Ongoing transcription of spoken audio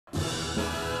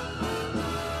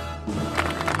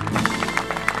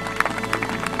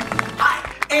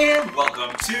And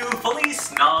welcome to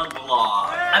FELIZ NOG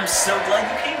vlog. I'm so glad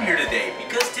you came here today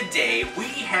because today we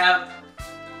have...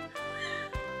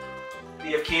 Do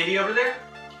you have candy over there?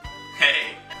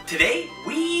 Hey. Today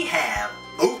we have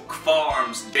Oak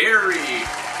Farms Dairy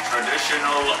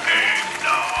Traditional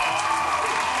Eggnog.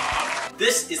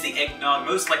 This is the eggnog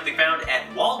most likely found at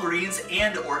Walgreens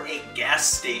and or a gas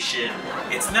station.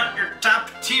 It's not your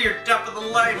top tier, top of the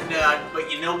line nog,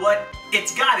 but you know what?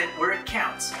 It's got it where it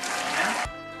counts. Yeah?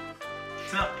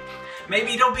 So,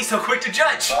 maybe don't be so quick to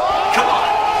judge. Come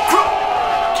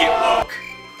on, get woke.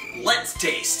 Let's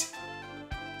taste.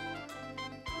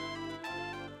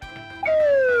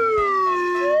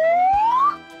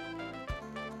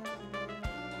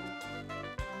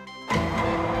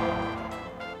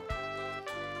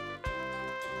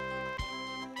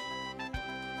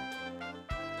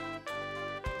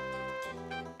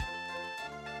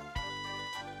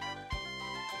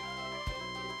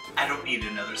 I don't need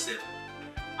another sip.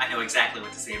 I know exactly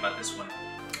what to say about this one.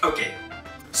 Okay,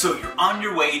 so you're on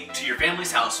your way to your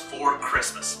family's house for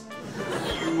Christmas.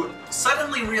 You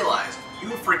suddenly realize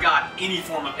you forgot any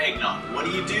form of eggnog. What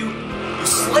do? You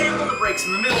slam on the brakes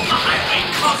in the middle of the highway,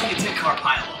 causing a 10-car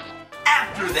pileup.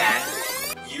 After that,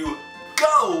 you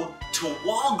go to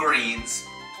Walgreens,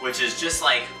 which is just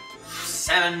like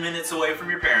 7 minutes away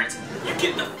from your parents. You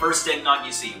get the first eggnog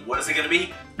you see. What is it gonna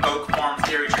be? Oak Farms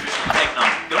Dairy Traditional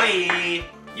Eggnog. Hey!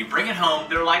 You bring it home,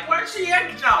 they're like, where's the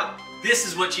eggnog? This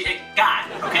is what you got,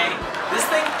 okay? This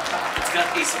thing, it's got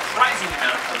a surprising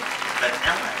amount of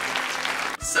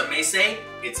vanilla. Some may say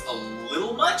it's a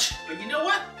little much, but you know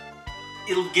what?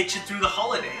 It'll get you through the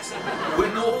holidays.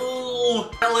 When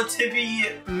old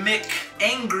relatively Mick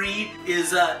Angry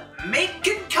is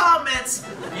making comments,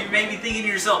 you may be thinking to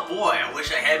yourself, boy, I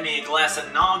wish I had me a glass of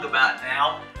nog about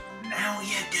now. Now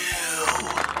you do.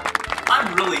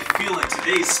 I'm really feeling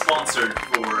today's sponsored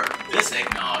for this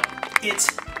eggnog. It's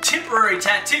Temporary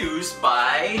Tattoos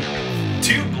by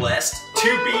Too Blessed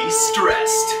to Be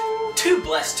Stressed. Too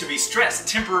Blessed to Be Stressed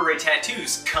temporary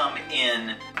tattoos come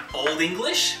in Old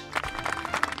English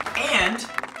and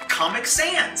Comic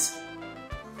Sans.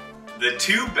 The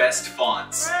two best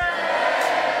fonts.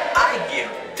 I give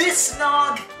this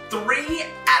nog 3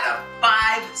 out of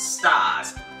 5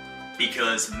 stars.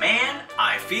 Because, man,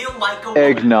 I feel like a woman.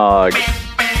 Eggnog.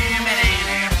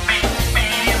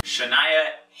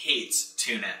 Shania hates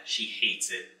tuna. She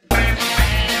hates it.